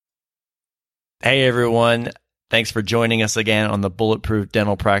Hey, everyone. Thanks for joining us again on the Bulletproof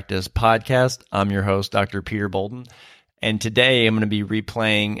Dental Practice podcast. I'm your host, Dr. Peter Bolden. And today I'm going to be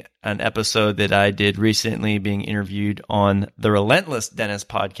replaying an episode that I did recently being interviewed on the Relentless Dentist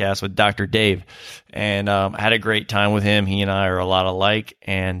podcast with Dr. Dave. And I had a great time with him. He and I are a lot alike,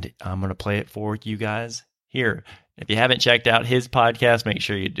 and I'm going to play it for you guys here. If you haven't checked out his podcast, make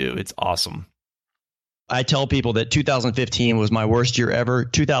sure you do. It's awesome. I tell people that 2015 was my worst year ever.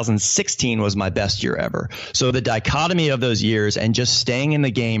 2016 was my best year ever. So the dichotomy of those years and just staying in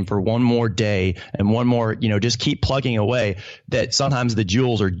the game for one more day and one more, just keep plugging away, that sometimes the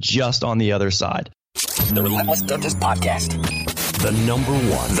jewels are just on the other side. The Relentless Dentist Podcast. The number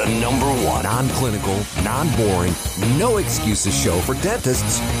one non-clinical, non-boring, no excuses show for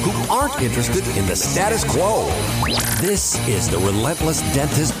dentists who aren't interested in the status quo. This is the Relentless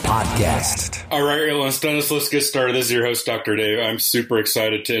Dentist Podcast. All right, Relentless Dentists, let's get started. This is your host, Dr. Dave. I'm super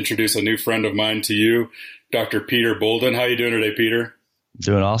excited to introduce a new friend of mine to you, Dr. Peter Bolden. How you doing today, Peter?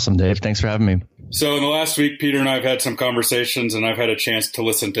 Doing awesome, Dave. Thanks for having me. So in the last week, Peter and I have had some conversations, and I've had a chance to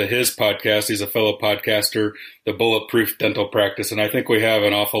listen to his podcast. He's a fellow podcaster, the Bulletproof Dental Practice, and I think we have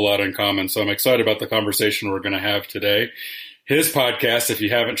an awful lot in common. So I'm excited about the conversation we're going to have today. His podcast, if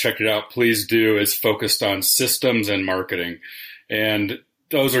you haven't checked it out, please do, is focused on systems and marketing. And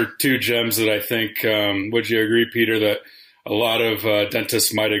those are two gems that I think, would you agree, Peter, that a lot of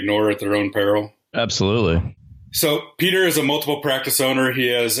dentists might ignore at their own peril? Absolutely. So Peter is a multiple practice owner. He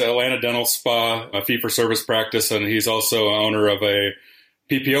has Atlanta Dental Spa, a fee-for-service practice, and he's also owner of a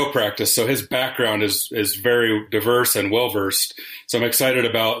PPO practice. So his background is very diverse and well-versed. So I'm excited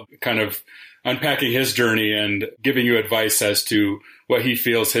about kind of unpacking his journey and giving you advice as to what he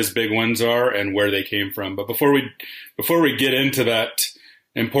feels his big wins are and where they came from. But before we get into that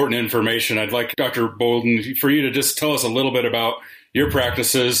important information, I'd like Dr. Bolden for you to just tell us a little bit about your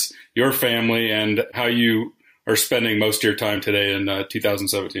practices, your family, and how you are spending most of your time today in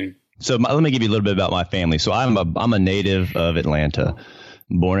 2017? So let me give you a little bit about my family. So I'm a native of Atlanta,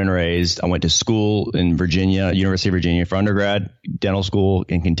 born and raised. I went to school in Virginia, University of Virginia for undergrad, dental school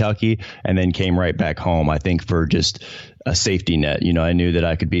in Kentucky, and then came right back home, I think, for just a safety net. I knew that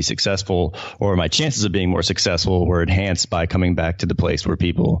I could be successful, or my chances of being more successful were enhanced by coming back to the place where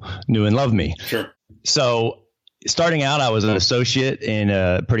people knew and loved me. Sure. So starting out, I was an associate in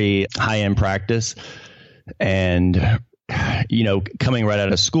a pretty high-end practice. And, coming right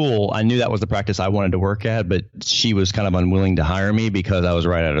out of school, I knew that was the practice I wanted to work at, but she was kind of unwilling to hire me because I was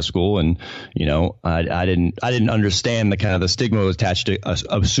right out of school. And, I didn't understand the kind of the stigma attached to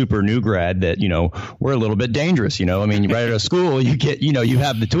a super new grad that, we're a little bit dangerous. Right out of school, you get, you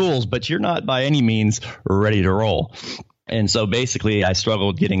have the tools, but you're not by any means ready to roll. And so basically I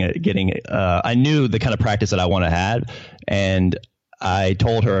struggled I knew the kind of practice that I want to have. And I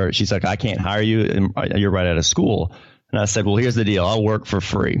told her, she's like, I can't hire you. You're right out of school. And I said, well, here's the deal. I'll work for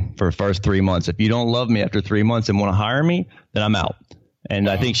free for the first 3 months. If you don't love me after 3 months and want to hire me, then I'm out. And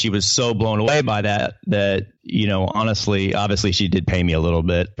I think she was so blown away by that, honestly, obviously she did pay me a little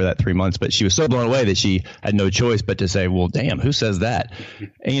bit for that 3 months, but she was so blown away that she had no choice but to say, well, damn, who says that?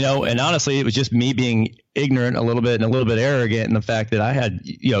 And honestly, it was just me being ignorant a little bit and a little bit arrogant in the fact that I had,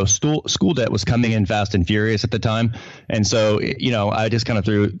 school debt was coming in fast and furious at the time. And so, I just kind of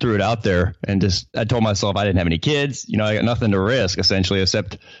threw it out there and I told myself I didn't have any kids, I got nothing to risk essentially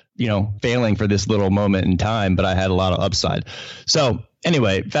except, failing for this little moment in time, but I had a lot of upside. So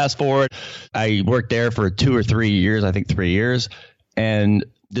anyway, fast forward, I worked there for 2 or 3 years, I think 3 years, and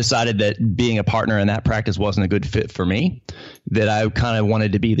decided that being a partner in that practice wasn't a good fit for me, that I kind of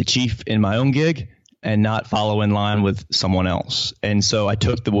wanted to be the chief in my own gig and not follow in line with someone else. And so I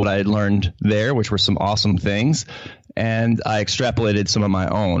took what I had learned there, which were some awesome things, and I extrapolated some of my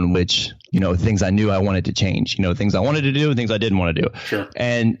own, which, things I knew I wanted to change, things I wanted to do and things I didn't want to do. Sure.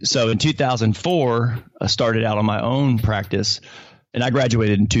 And so in 2004, I started out on my own practice, and I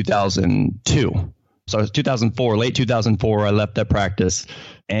graduated in 2002. So it was 2004, late 2004, I left that practice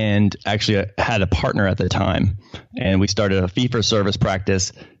and actually I had a partner at the time. And we started a fee-for-service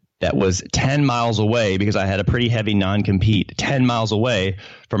practice that was 10 miles away because I had a pretty heavy non-compete, 10 miles away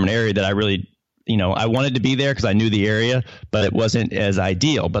from an area that I really, I wanted to be there because I knew the area, but it wasn't as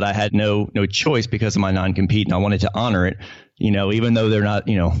ideal. But I had no choice because of my non-compete, and I wanted to honor it. Even though they're not,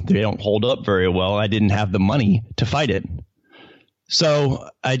 they don't hold up very well, I didn't have the money to fight it. So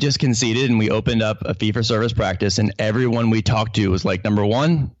I just conceded and we opened up a fee-for-service practice, and everyone we talked to was like, number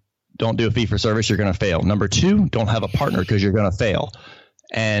one, don't do a fee-for-service, you're going to fail. Number two, don't have a partner because you're going to fail.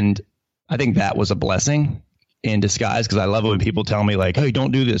 And I think that was a blessing. in disguise, because I love it when people tell me like, hey,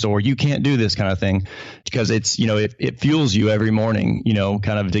 don't do this, or you can't do this kind of thing, because it's, it fuels you every morning,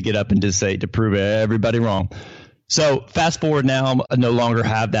 kind of to get up and to prove everybody wrong. So fast forward now, I no longer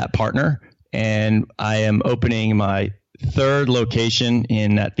have that partner, and I am opening my third location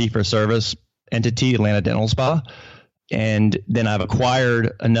in that fee-for-service entity, Atlanta Dental Spa. And then I've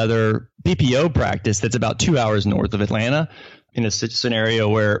acquired another PPO practice that's about 2 hours north of Atlanta, in a scenario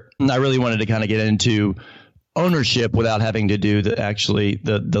where I really wanted to kind of get into ownership without having to do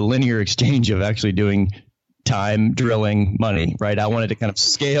the linear exchange of actually doing time, drilling, money, right? I wanted to kind of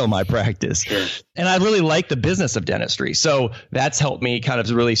scale my practice. Sure. And I really like the business of dentistry. So that's helped me kind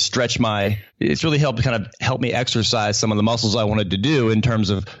of really it's really helped kind of help me exercise some of the muscles I wanted to do in terms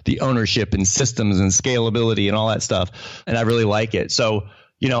of the ownership and systems and scalability and all that stuff. And I really like it. So,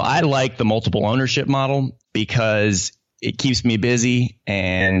 I like the multiple ownership model because it keeps me busy,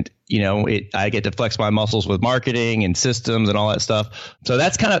 and I get to flex my muscles with marketing and systems and all that stuff. So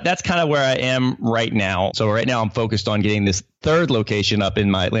that's kind of where I am right now. So right now I'm focused on getting this third location up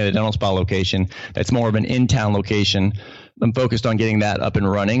in my Atlanta Dental Spa location. That's more of an in-town location. I'm focused on getting that up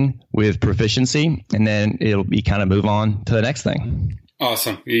and running with proficiency, and then it'll be kind of move on to the next thing.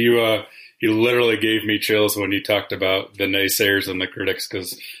 Awesome. You literally gave me chills when you talked about the naysayers and the critics,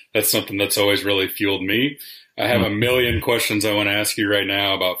 because that's something that's always really fueled me. I have a million questions I want to ask you right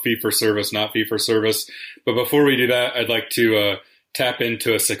now about fee-for-service, not fee-for-service. But before we do that, I'd like to tap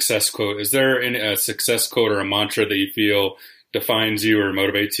into a success quote. Is there a success quote or a mantra that you feel defines you or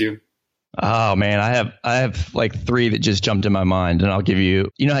motivates you? Oh man, I have like three that just jumped in my mind, and I'll give you.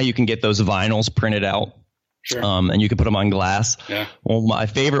 You know how you can get those vinyls printed out, Sure. And you can put them on glass. Yeah. Well, my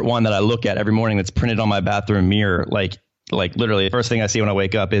favorite one that I look at every morning that's printed on my bathroom mirror, like literally the first thing I see when I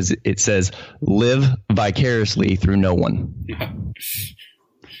wake up is it says, "Live vicariously through no one." Awesome.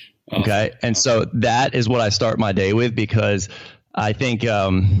 Okay. And so that is what I start my day with, because I think,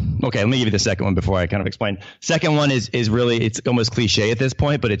 okay, let me give you the second one before I kind of explain. Second one is really, it's almost cliche at this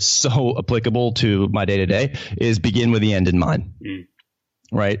point, but it's so applicable to my day to day, is begin with the end in mind.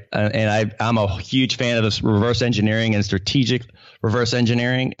 Right. And I'm a huge fan of this reverse engineering and strategic reverse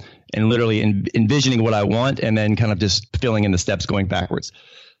engineering, and literally envisioning what I want and then kind of just filling in the steps going backwards.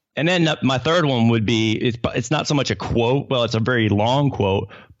 And then my third one would be, it's not so much a quote. Well, it's a very long quote,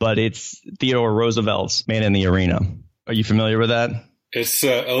 but it's Theodore Roosevelt's Man in the Arena. Are you familiar with that? It's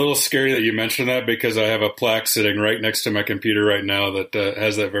a little scary that you mentioned that, because I have a plaque sitting right next to my computer right now that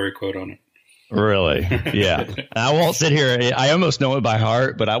has that very quote on it. Really? Yeah. I won't sit here. I almost know it by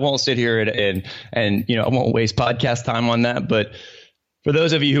heart, but I won't sit here and I won't waste podcast time on that. But for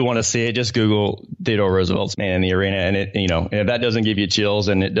those of you who want to see it, just Google Theodore Roosevelt's Man in the Arena. And if that doesn't give you chills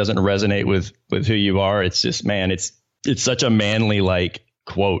and it doesn't resonate with who you are, it's just, man, it's such a manly like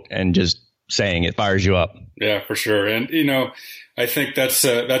quote, and just saying it fires you up. Yeah, for sure. And, I think that's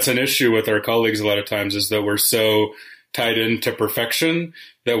an issue with our colleagues a lot of times, is that we're so tied into perfection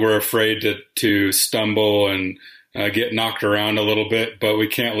that we're afraid to stumble and get knocked around a little bit, but we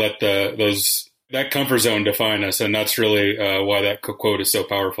can't let that comfort zone define us. And that's really why that quote is so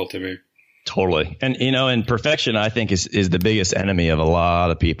powerful to me. Totally. And, and perfection, I think is the biggest enemy of a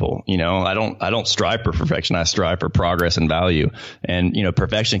lot of people. I don't strive for perfection. I strive for progress and value. And,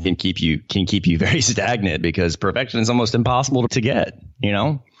 perfection can keep you very stagnant, because perfection is almost impossible to get,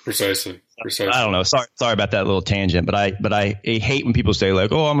 Precisely. I don't know. Sorry about that little tangent, but I hate when people say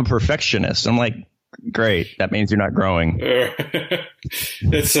like, "Oh, I'm a perfectionist." I'm like, great. That means you're not growing.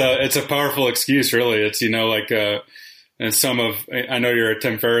 It's a powerful excuse, really. It's, and I know you're a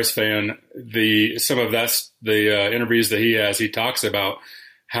Tim Ferriss fan. The interviews that he talks about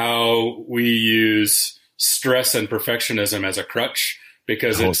how we use stress and perfectionism as a crutch,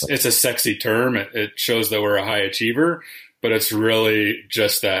 because it's a sexy term. It shows that we're a high achiever, but it's really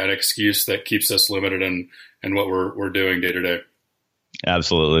just an excuse that keeps us limited in what we're doing day to day.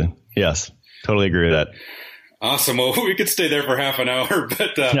 Absolutely. Yes. Totally agree with that. Awesome. Well, we could stay there for half an hour,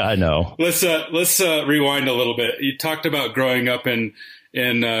 but I know. Let's rewind a little bit. You talked about growing up in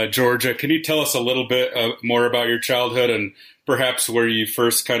Georgia. Can you tell us a little bit more about your childhood, and perhaps where you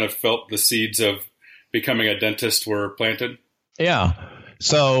first kind of felt the seeds of becoming a dentist were planted? Yeah.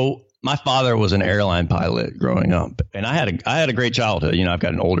 So my father was an airline pilot growing up, and I had a great childhood. I've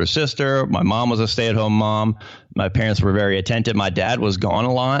got an older sister. My mom was a stay-at-home mom. My parents were very attentive. My dad was gone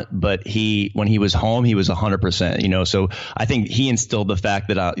a lot, but when he was home, he was 100%. So I think he instilled the fact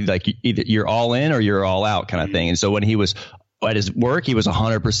that either you're all in or you're all out kind of thing. And so when he was at his work, he was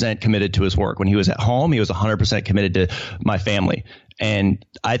 100% committed to his work. When he was at home, he was 100% committed to my family. And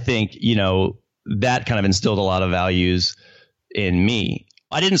I think that kind of instilled a lot of values in me.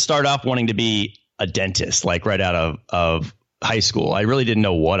 I didn't start off wanting to be a dentist, like right out of high school. I really didn't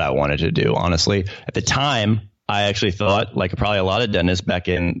know what I wanted to do, honestly. At the time, I actually thought, like probably a lot of dentists back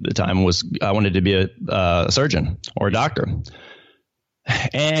in the time, I wanted to be a surgeon or a doctor.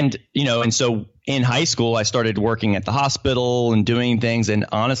 And, and so in high school, I started working at the hospital and doing things. And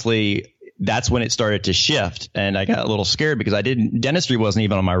honestly, that's when it started to shift. And I got a little scared because dentistry wasn't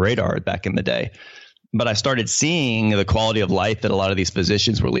even on my radar back in the day. But I started seeing the quality of life that a lot of these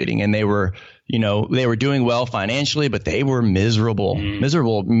physicians were leading. And they were doing well financially, but they were miserable,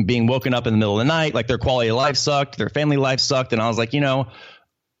 being woken up in the middle of the night. Like their quality of life sucked, their family life sucked. And I was like, and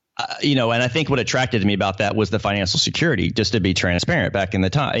I think what attracted me about that was the financial security, just to be transparent back in the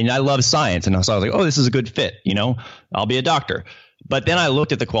time. And I love science. And so I was like, oh, this is a good fit. I'll be a doctor. But then I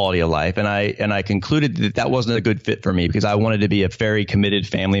looked at the quality of life and I concluded that wasn't a good fit for me because I wanted to be a very committed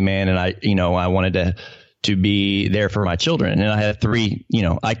family man. And I wanted to be there for my children. And I have three,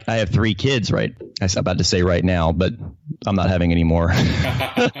 I have three kids, right? I'm about to say right now, but I'm not having any more.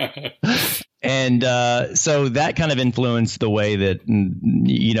 And so that kind of influenced the way that,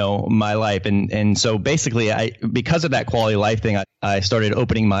 my life. And so basically, because of that quality of life thing, I started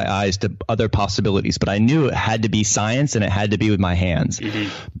opening my eyes to other possibilities. But I knew it had to be science and it had to be with my hands. Mm-hmm.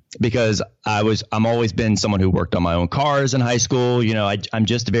 Because I'm always been someone who worked on my own cars in high school. I'm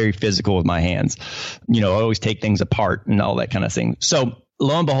just very physical with my hands. I always take things apart and all that kind of thing. So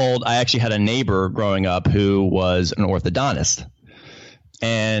lo and behold, I actually had a neighbor growing up who was an orthodontist.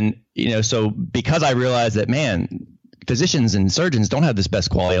 And, so because I realized that, man, physicians and surgeons don't have this best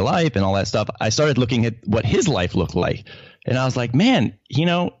quality of life and all that stuff, I started looking at what his life looked like. And I was like, man, he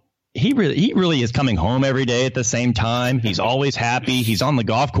really is coming home every day at the same time. He's always happy. He's on the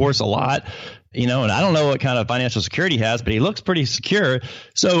golf course a lot, and I don't know what kind of financial security he has, but he looks pretty secure.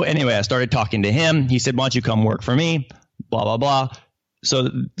 So anyway, I started talking to him. He said, why don't you come work for me? Blah, blah, blah. So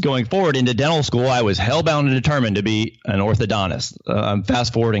going forward into dental school, I was hellbound and determined to be an orthodontist. I'm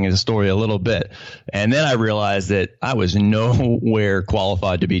fast forwarding the story a little bit. And then I realized that I was nowhere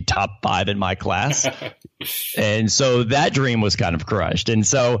qualified to be top 5 in my class. And so that dream was kind of crushed. And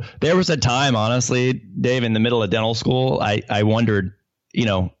so there was a time, honestly, Dave, in the middle of dental school, I wondered,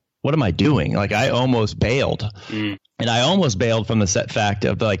 what am I doing? Like I almost bailed. And I almost bailed from the set fact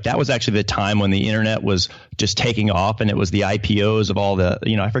of that was actually the time when the internet was just taking off, and it was the IPOs of all the,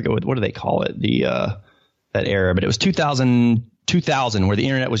 I forget what do they call it, that era, but it was 2000 where the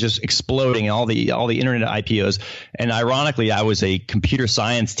internet was just exploding and all the internet IPOs. And ironically, I was a computer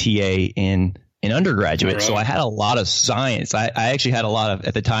science TA in undergraduate. Right. So I had a lot of science. I actually had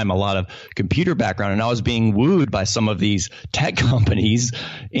at the time, a lot of computer background, and I was being wooed by some of these tech companies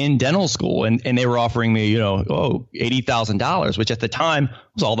in dental school. And they were offering me, $80,000, which at the time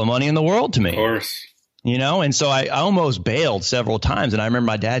was all the money in the world to me. Of course. And so I almost bailed several times. And I remember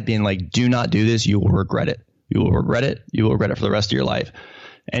my dad being like, do not do this. You will regret it. You will regret it. You will regret it for the rest of your life.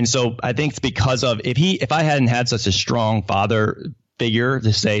 And so I think it's because of if I hadn't had such a strong father figure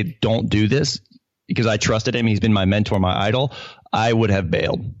to say, don't do this, because I trusted him, he's been my mentor, my idol, I would have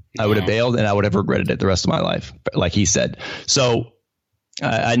bailed. I would have bailed and I would have regretted it the rest of my life, like he said. So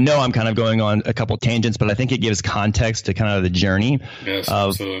I know I'm kind of going on a couple tangents, but I think it gives context to kind of the journey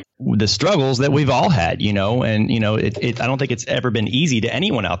of the struggles that we've all had, and, I don't think it's ever been easy to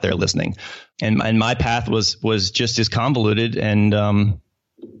anyone out there listening. And my path was just as convoluted and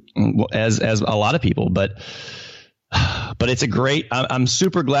as a lot of people, but it's I'm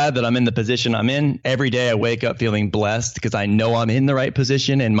super glad that I'm in the position I'm in. Every day I wake up feeling blessed because I know I'm in the right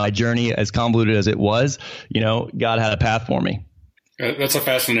position, and my journey, as convoluted as it was, God had a path for me. That's a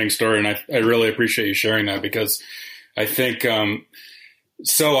fascinating story. And I really appreciate you sharing that, because I think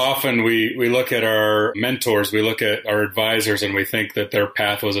so often we look at our mentors, we look at our advisors, and we think that their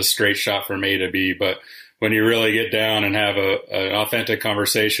path was a straight shot from A to B. But when you really get down and have an authentic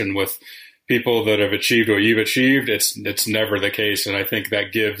conversation with people that have achieved what you've achieved, it's never the case. And I think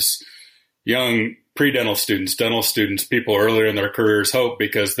that gives young pre-dental students, dental students, people earlier in their careers hope,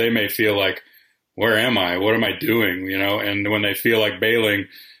 because they may feel like, where am I? What am I doing? And when they feel like bailing,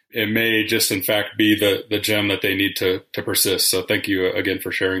 it may just in fact be the gem that they need to persist. So thank you again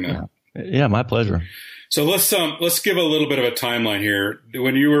for sharing that. Yeah, my pleasure. So let's give a little bit of a timeline here.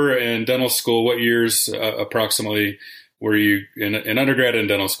 When you were in dental school, what years approximately were you in undergrad and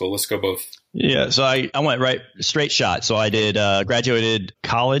dental school? Let's go both. Yeah. So I went right straight shot. So I did graduated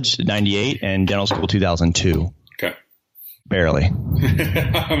college 98 and dental school 2002. Okay. Barely.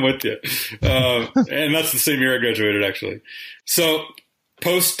 I'm with you. And that's the same year I graduated, actually. So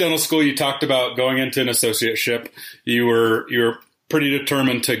post dental school, you talked about going into an associateship. You were pretty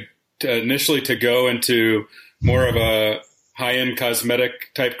determined to initially to go into more of a high-end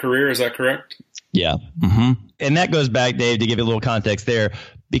cosmetic type career. Is that correct? Yeah. Mm-hmm. And that goes back, Dave, to give you a little context there,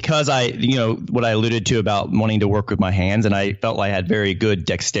 because what I alluded to about wanting to work with my hands, and I felt like I had very good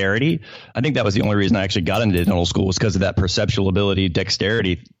dexterity. I think that was the only reason I actually got into dental school, was because of that perceptual ability,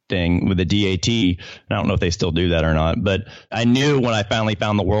 dexterity thing with the DAT. I don't know if they still do that or not, but I knew when I finally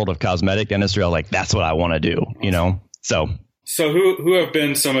found the world of cosmetic dentistry, I was like, that's what I want to do, So who have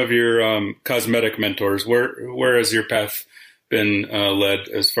been some of your cosmetic mentors? Where has your path been led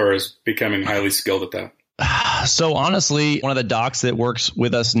as far as becoming highly skilled at that? So honestly, one of the docs that works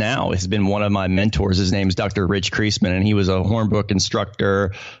with us now has been one of my mentors. His name is Dr. Rich Kreisman, and he was a Hornbook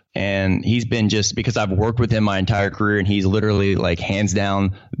instructor. And he's been, just because I've worked with him my entire career, and he's literally like hands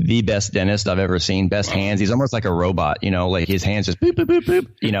down the best dentist I've ever seen. Best hands. He's almost like a robot, like his hands just boop, boop, boop,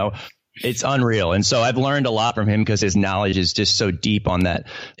 boop, It's unreal. And so I've learned a lot from him because his knowledge is just so deep on that.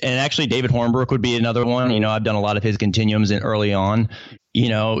 And actually, David Hornbrook would be another one. I've done a lot of his continuums early on.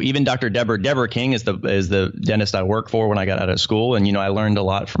 Even Dr. Deborah King is the dentist I worked for when I got out of school. And, I learned a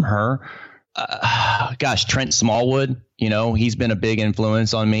lot from her. Trent Smallwood, he's been a big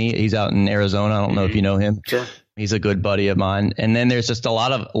influence on me. He's out in Arizona. I don't know if you know him. Sure. He's a good buddy of mine. And then there's just a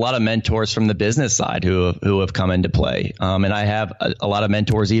lot of mentors from the business side who have come into play. And I have a lot of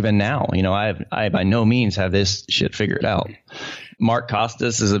mentors even now. I by no means have this shit figured out. Mark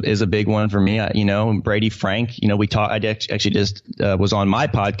Costas is a big one for me. Brady Frank, we talked. I actually just was on my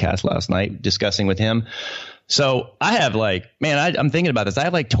podcast last night discussing with him. So I have I'm thinking about this. I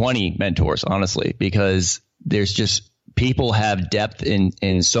have 20 mentors, honestly, because there's just people have depth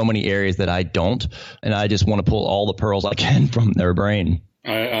in so many areas that I don't. And I just want to pull all the pearls I can from their brain.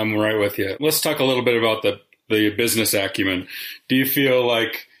 I'm right with you. Let's talk a little bit about the business acumen. Do you feel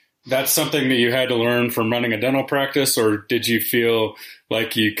like that's something that you had to learn from running a dental practice, or did you feel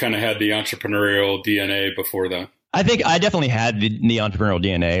like you kind of had the entrepreneurial DNA before that? I think I definitely had the entrepreneurial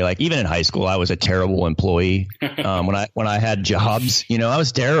DNA. Even in high school, I was a terrible employee. When I had jobs, I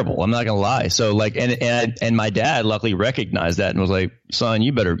was terrible. I'm not gonna lie. So and my dad luckily recognized that and was like, "Son,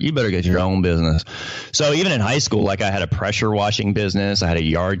 you better get your own business." So even in high school, I had a pressure washing business. I had a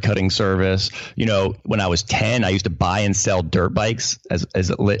yard cutting service. When I was 10, I used to buy and sell dirt bikes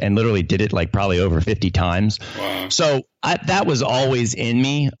and literally did it probably over 50 times. Wow. So that was always in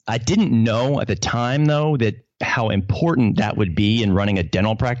me. I didn't know at the time though that how important that would be in running a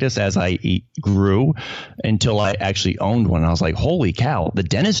dental practice as I grew until I actually owned one. I was like, holy cow, the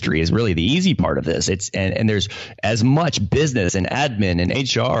dentistry is really the easy part of this. And there's as much business and admin and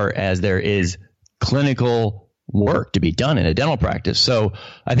HR as there is clinical work to be done in a dental practice. So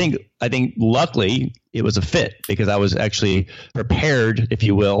I think luckily it was a fit because I was actually prepared, if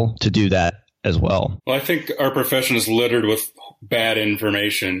you will, to do that as well. Well, I think our profession is littered with bad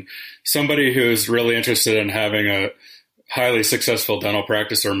information. Somebody who's really interested in having a highly successful dental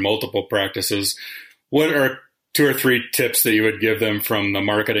practice or multiple practices, what are 2 or 3 tips that you would give them from the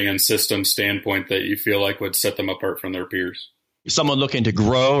marketing and system standpoint that you feel like would set them apart from their peers? Someone looking to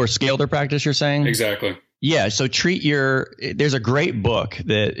grow or scale their practice, you're saying? Exactly. Yeah. So there's a great book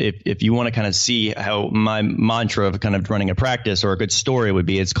that if you want to kind of see how my mantra of kind of running a practice or a good story would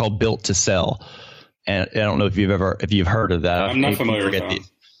be, it's called Built to Sell. And I don't know if you've heard of that. I'm not familiar with that.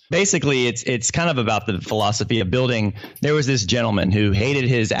 Basically, it's kind of about the philosophy of building. There was this gentleman who hated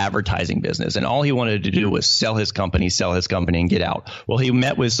his advertising business, and all he wanted to do was sell his company, and get out. Well, he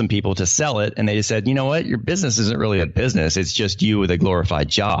met with some people to sell it, and they just said, you know what? Your business isn't really a business. It's just you with a glorified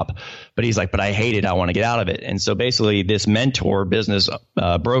job. But he's like, but I hate it. I want to get out of it. And so basically, this mentor business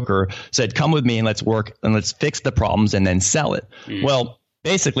broker said, come with me and let's work and let's fix the problems and then sell it. Mm. Well,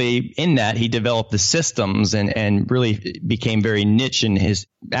 basically, in that, he developed the systems and really became very niche in his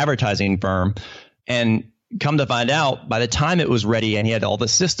advertising firm. And come to find out, by the time it was ready and he had all the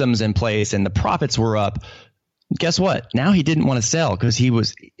systems in place and the profits were up, guess what? Now he didn't want to sell because he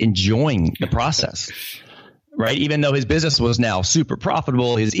was enjoying the process, right? Even though his business was now super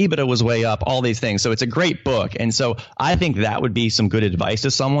profitable, his EBITDA was way up, all these things. So it's a great book. And so I think that would be some good advice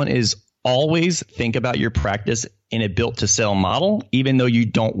to someone is always think about your practice in a built to sell model, even though you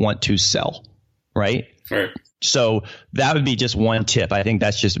don't want to sell, right? Right. So that would be just one tip. I think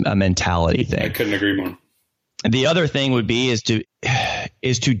that's just a mentality thing. I couldn't agree more. The other thing would be is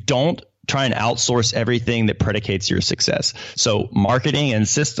to don't try and outsource everything that predicates your success. So marketing and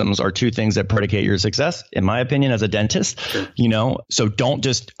systems are 2 things that predicate your success, in my opinion, as a dentist. Sure. So don't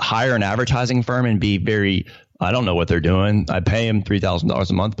just hire an advertising firm and be very I don't know what they're doing. I pay them $3,000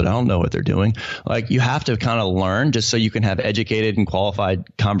 a month, but I don't know what they're doing. You have to kind of learn just so you can have educated and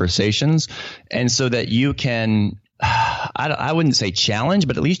qualified conversations and so that you can I wouldn't say challenge,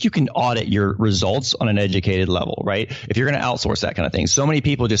 but at least you can audit your results on an educated level, right? If you're going to outsource that kind of thing. So many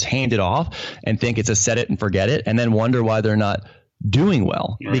people just hand it off and think it's a set it and forget it, and then wonder why they're not doing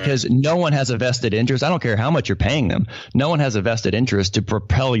well, because no one has a vested interest. I don't care how much you're paying them. No one has a vested interest to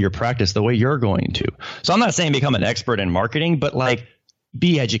propel your practice the way you're going to. So I'm not saying become an expert in marketing, but like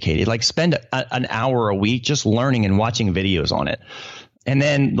be educated, like spend an hour a week just learning and watching videos on it. And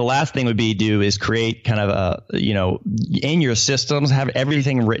then the last thing would be is create kind of in your systems, have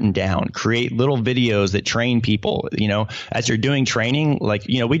everything written down, create little videos that train people, as you're doing training, like,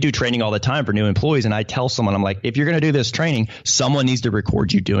 we do training all the time for new employees. And I tell someone, I'm like, if you're going to do this training, someone needs to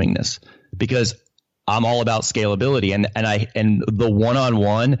record you doing this, because I'm all about scalability, and the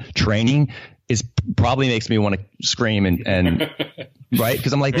one-on-one training probably makes me want to scream and right?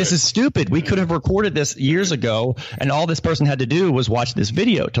 Because I'm like, this is stupid. We could have recorded this years ago, and all this person had to do was watch this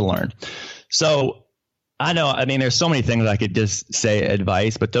video to learn. So there's so many things I could just say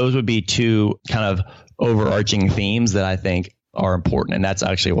advice, but those would be two kind of overarching themes that I think are important. And that's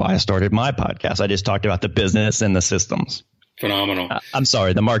actually why I started my podcast. I just talked about the business and the systems. Phenomenal. I'm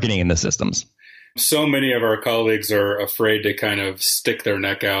sorry, the marketing and the systems. So many of our colleagues are afraid to kind of stick their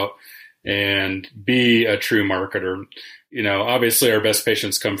neck out and be a true marketer. Obviously our best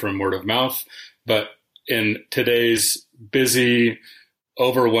patients come from word of mouth, but in today's busy,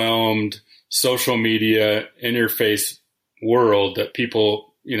 overwhelmed, social media, in your face world that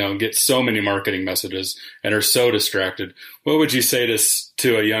people, get so many marketing messages and are so distracted, what would you say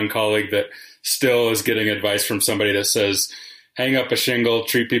to a young colleague that still is getting advice from somebody that says, hang up a shingle,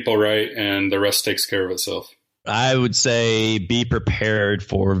 treat people right, and the rest takes care of itself? I would say be prepared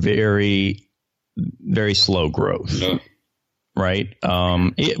for very, very slow growth. No. Right.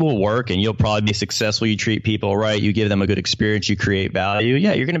 It will work and you'll probably be successful. You treat people right. You give them a good experience. You create value.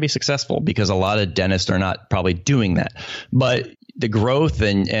 Yeah, you're going to be successful, because a lot of dentists are not probably doing that. But the growth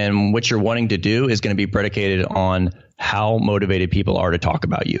and what you're wanting to do is going to be predicated on how motivated people are to talk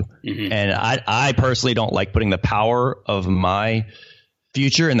about you. Mm-hmm. And I personally don't like putting the power of my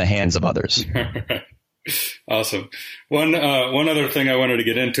future in the hands of others. Awesome. One other thing I wanted to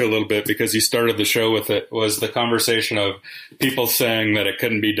get into a little bit, because you started the show with it, was the conversation of people saying that it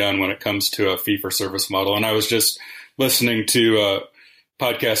couldn't be done when it comes to a fee-for-service model. And I was just listening to a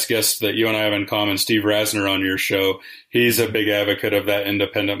podcast guest that you and I have in common, Steve Rasner, on your show. He's a big advocate of that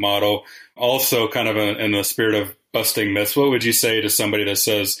independent model. Also kind of in the spirit of busting myths, what would you say to somebody that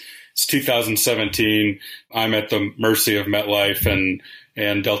says, it's 2017, I'm at the mercy of MetLife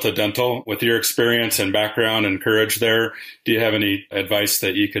and Delta Dental? With your experience and background and courage there, do you have any advice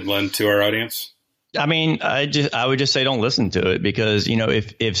that you could lend to our audience? I mean, I would just say don't listen to it, because,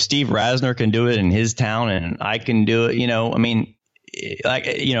 if Steve Rasner can do it in his town and I can do it,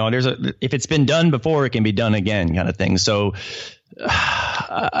 if it's been done before, it can be done again, kind of thing. So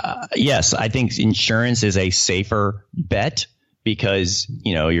yes, I think insurance is a safer bet, because,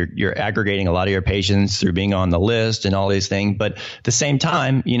 you're aggregating a lot of your patients through being on the list and all these things. But at the same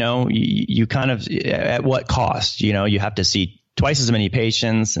time, you kind of, at what cost? You have to see twice as many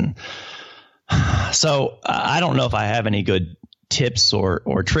patients. And so I don't know if I have any good tips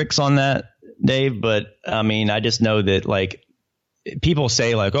or tricks on that, Dave. But I mean, I just know that, like, people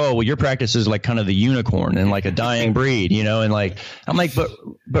say, like, oh, well, your practice is like kind of the unicorn and like a dying breed, and like, I'm like,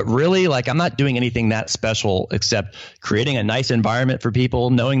 but really, like, I'm not doing anything that special except creating a nice environment for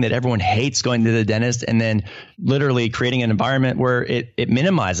people, knowing that everyone hates going to the dentist, and then literally creating an environment where it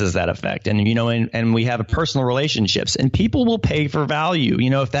minimizes that effect. And, and we have personal relationships, and people will pay for value.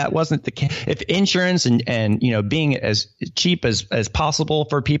 If that wasn't the case, if insurance and being as cheap as possible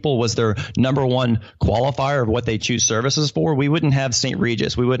for people was their number one qualifier of what they choose services for, we wouldn't have St.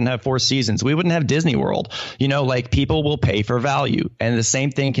 Regis. We wouldn't have Four Seasons. We wouldn't have Disney World. Like, people will pay for value, and the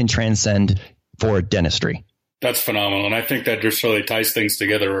same thing can transcend for dentistry. That's phenomenal. And I think that just really ties things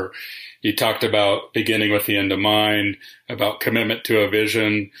together, where you talked about beginning with the end in mind, about commitment to a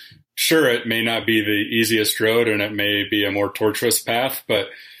vision. Sure, it may not be the easiest road and it may be a more tortuous path, but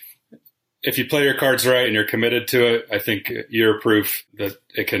if you play your cards right and you're committed to it, I think you're proof that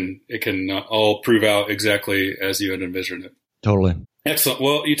it can all prove out exactly as you had envisioned it. Totally. Excellent.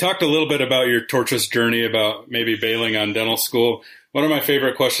 Well, you talked a little bit about your tortuous journey, about maybe bailing on dental school. One of my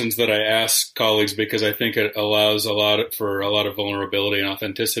favorite questions that I ask colleagues, because I think it allows a lot of vulnerability and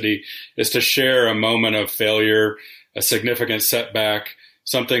authenticity, is to share a moment of failure, a significant setback,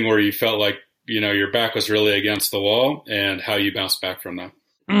 something where you felt like, your back was really against the wall, and how you bounced back from that.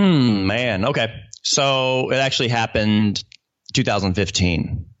 Man. Okay. So it actually happened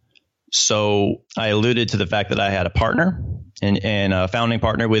 2015. So I alluded to the fact that I had a partner and a founding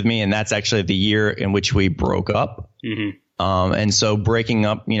partner with me, and that's actually the year in which we broke up. Mm-hmm. And so breaking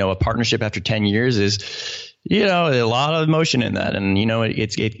up, a partnership after 10 years is, a lot of emotion in that. And,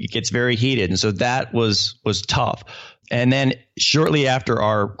 it gets very heated. And so that was tough. And then shortly after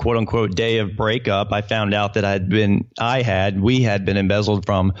our quote unquote day of breakup, I found out that we had been embezzled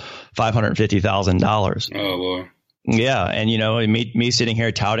from $550,000. Oh, boy. Yeah. And, me sitting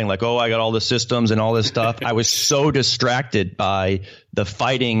here touting like, oh, I got all the systems and all this stuff. I was so distracted by the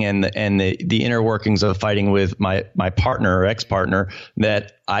fighting and the inner workings of fighting with my partner or ex-partner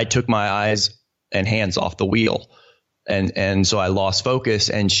that I took my eyes and hands off the wheel. And so I lost focus,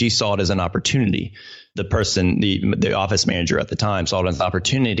 and she saw it as an opportunity. The person, the office manager at the time, saw it as an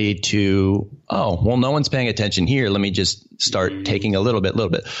opportunity to, no one's paying attention here. Let me just start taking a little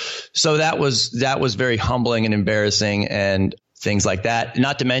bit. So that was very humbling and embarrassing and things like that.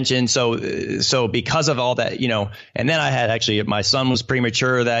 Not to mention, so because of all that, and then I had my son was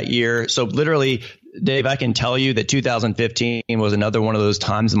premature that year. So literally, Dave, I can tell you that 2015 was another one of those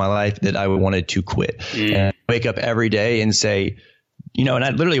times in my life that I wanted to quit. And I wake up every day and say, and I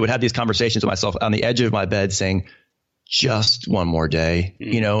literally would have these conversations with myself on the edge of my bed saying, just one more day,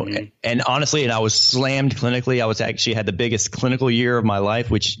 and honestly, and I was slammed clinically. I was actually had the biggest clinical year of my life,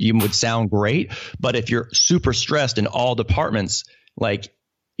 which would sound great. But if you're super stressed in all departments,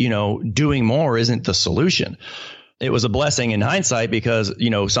 doing more isn't the solution. It was a blessing in hindsight because,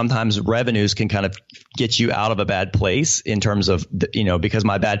 sometimes revenues can kind of get you out of a bad place in terms of, because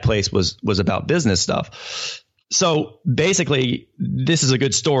my bad place was about business stuff. So basically, this is a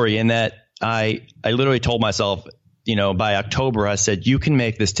good story in that I literally told myself, by October, I said, you can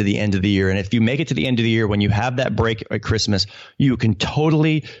make this to the end of the year. And if you make it to the end of the year, when you have that break at Christmas, you can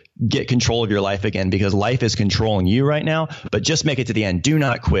totally get control of your life again because life is controlling you right now. But just make it to the end. Do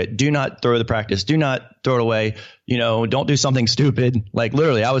not quit. Do not throw the practice. Do not throw it away. Don't do something stupid. Like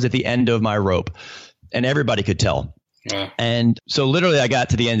literally, I was at the end of my rope and everybody could tell. Yeah. And so literally I got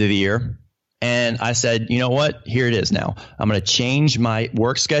to the end of the year and I said, you know what? Here it is now. I'm going to change my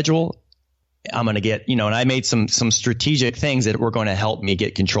work schedule. I'm going to get, and I made some strategic things that were going to help me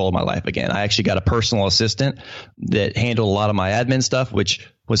get control of my life again. I actually got a personal assistant that handled a lot of my admin stuff, which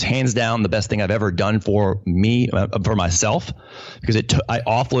was hands down the best thing I've ever done for me, for myself, because I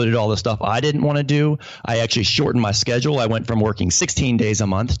offloaded all the stuff I didn't want to do. I actually shortened my schedule. I went from working 16 days a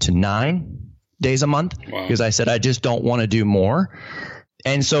month to 9 days a month because I said, I just don't want to do more.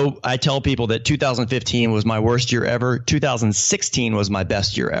 And so I tell people that 2015 was my worst year ever. 2016 was my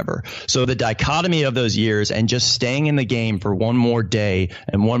best year ever. So the dichotomy of those years and just staying in the game for one more day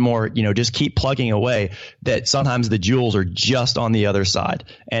and one more, just keep plugging away, that sometimes the jewels are just on the other side.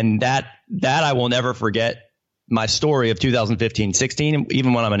 And that I will never forget my story of 2015-16,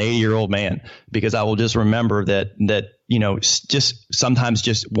 even when I'm an 80-year-old man, because I will just remember that just sometimes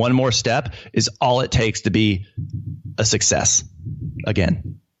just one more step is all it takes to be a success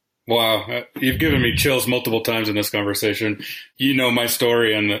again. Wow. You've given me chills multiple times in this conversation. You know my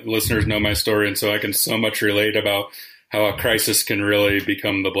story and the listeners know my story. And so I can so much relate about how a crisis can really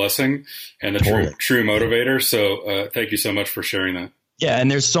become the blessing and the true motivator. So thank you so much for sharing that. Yeah,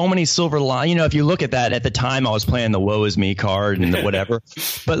 and there's so many silver linings. If you look at that, at the time I was playing the woe is me card and the whatever.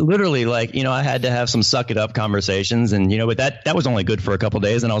 But literally, I had to have some suck it up conversations. And, but that was only good for a couple of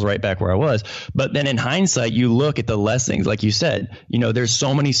days and I was right back where I was. But then in hindsight, you look at the lessons, like you said, there's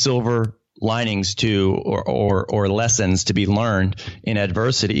so many silver linings to or lessons to be learned in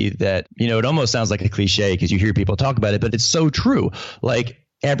adversity that, it almost sounds like a cliche because you hear people talk about it, but it's so true. Like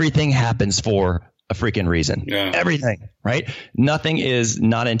everything happens for a freaking reason. Yeah. Everything, right? Nothing is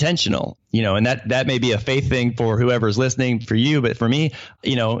not intentional, and that may be a faith thing for whoever's listening, for you, but for me,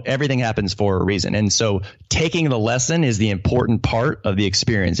 everything happens for a reason. And so taking the lesson is the important part of the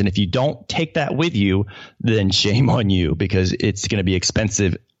experience. And if you don't take that with you, then shame on you because it's going to be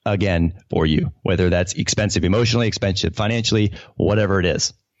expensive again for you, whether that's expensive emotionally, expensive financially, whatever it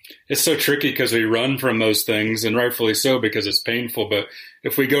is. It's so tricky because we run from those things, and rightfully so because it's painful. But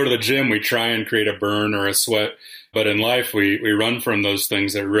if we go to the gym, we try and create a burn or a sweat. But in life, we run from those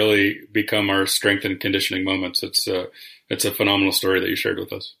things that really become our strength and conditioning moments. It's a phenomenal story that you shared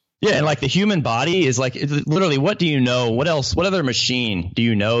with us. Yeah. And the human body is literally, what do you know? What else? What other machine do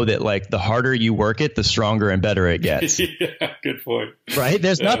you know that the harder you work it, the stronger and better it gets? Yeah, good point. Right?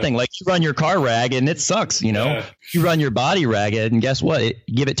 There's nothing you run your car ragged and it sucks, You run your body ragged and guess what?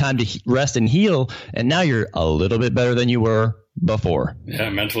 Give it time to rest and heal. And now you're a little bit better than you were before.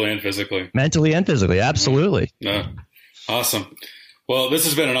 Yeah, mentally and physically. Mentally and physically. Absolutely. Yeah. Awesome. Well, this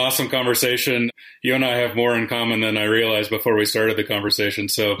has been an awesome conversation. You and I have more in common than I realized before we started the conversation.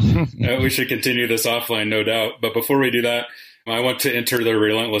 So we should continue this offline, no doubt. But before we do that, I want to enter the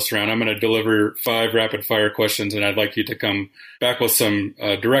relentless round. I'm going to deliver 5 rapid fire questions, and I'd like you to come back with some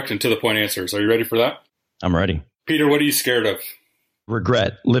direct and to the point answers. Are you ready for that? I'm ready. Peter, what are you scared of?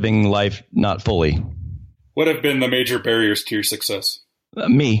 Regret, living life not fully. What have been the major barriers to your success?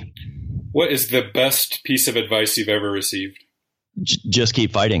 Me. What is the best piece of advice you've ever received? Just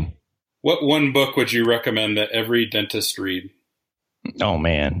keep fighting. What one book would you recommend that every dentist read? Oh,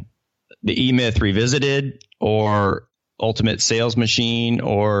 man. The E-Myth Revisited, or Ultimate Sales Machine,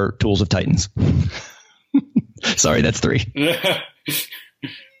 or Tools of Titans. Sorry, that's 3.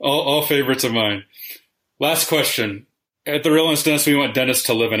 all favorites of mine. Last question. At The Relentless Dentist, we want dentists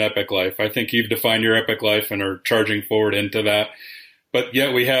to live an epic life. I think you've defined your epic life and are charging forward into that. But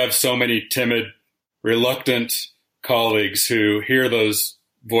yet we have so many timid, reluctant colleagues who hear those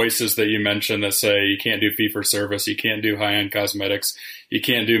voices that you mentioned that say you can't do fee-for-service, you can't do high-end cosmetics, you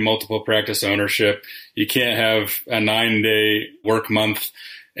can't do multiple practice ownership, you can't have a 9-day work month,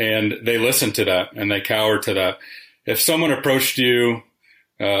 and they listen to that and they cower to that. If someone approached you,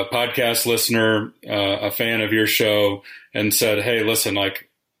 a podcast listener, a fan of your show, and said, hey, listen, like,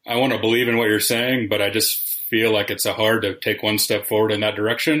 I want to believe in what you're saying, but I just feel like it's hard to take one step forward in that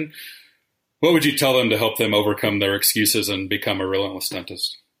direction, what would you tell them to help them overcome their excuses and become a relentless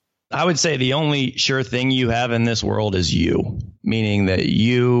dentist? I would say the only sure thing you have in this world is you, meaning that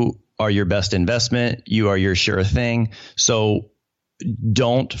you are your best investment. You are your sure thing. So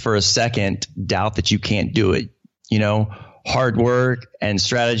don't for a second doubt that you can't do it. You know, hard work and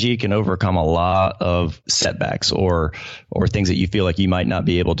strategy can overcome a lot of setbacks or things that you feel like you might not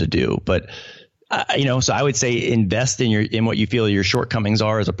be able to do. But so I would say invest in what you feel your shortcomings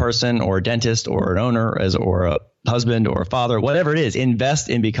are as a person or a dentist or an owner or a husband or a father, whatever it is. Invest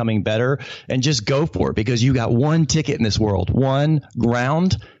in becoming better and just go for it, because you got one ticket in this world, one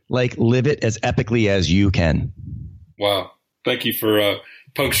ground. Like, live it as epically as you can. Wow. Thank you for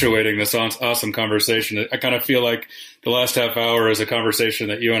punctuating this awesome conversation. I kind of feel like the last half hour is a conversation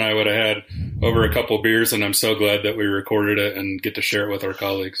that you and I would have had over a couple beers, and I'm so glad that we recorded it and get to share it with our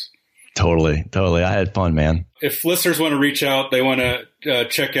colleagues. Totally. I had fun, man. If listeners want to reach out, they want to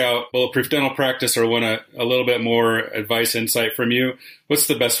check out Bulletproof Dental Practice or want a little bit more advice, insight from you, what's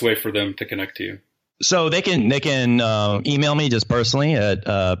the best way for them to connect to you? So they can email me just personally at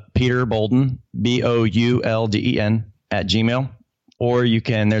Peter Boulden, BOULDEN @gmail. Or you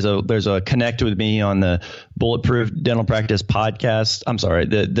can, there's a connect with me on the Bulletproof Dental Practice podcast. I'm sorry,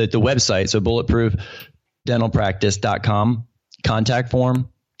 the website. So bulletproofdentalpractice.com contact form.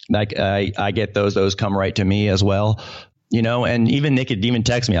 Like I get those come right to me as well, and even they could even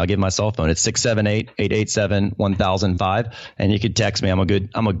text me. I'll give my cell phone. It's 678-887-1005. And you could text me. I'm a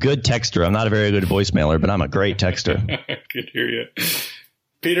good texter. I'm not a very good voicemailer, but I'm a great texter. Good to hear you.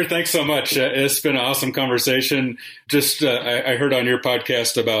 Peter, thanks so much. It's been an awesome conversation. Just I heard on your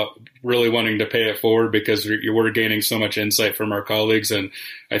podcast about really wanting to pay it forward because you were gaining so much insight from our colleagues. And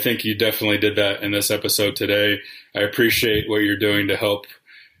I think you definitely did that in this episode today. I appreciate what you're doing to help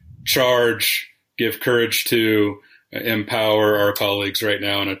charge, give courage to, empower our colleagues right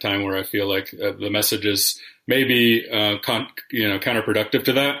now in a time where I feel like the message is maybe counterproductive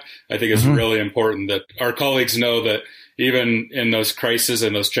to that. I think it's really important that our colleagues know that even in those crises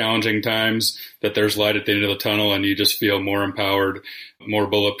and those challenging times, that there's light at the end of the tunnel, and you just feel more empowered, more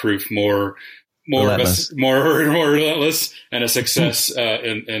bulletproof, more relentless, and a success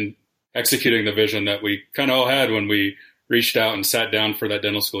in executing the vision that we kind of all had when we reached out and sat down for that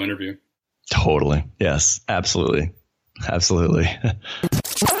dental school interview. Totally. Yes, absolutely. Absolutely.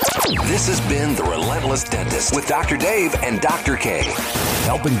 This has been The Relentless Dentist with Dr. Dave and Dr. K,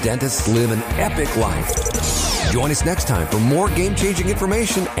 helping dentists live an epic life. Join us next time for more game-changing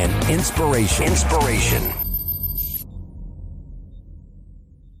information and inspiration.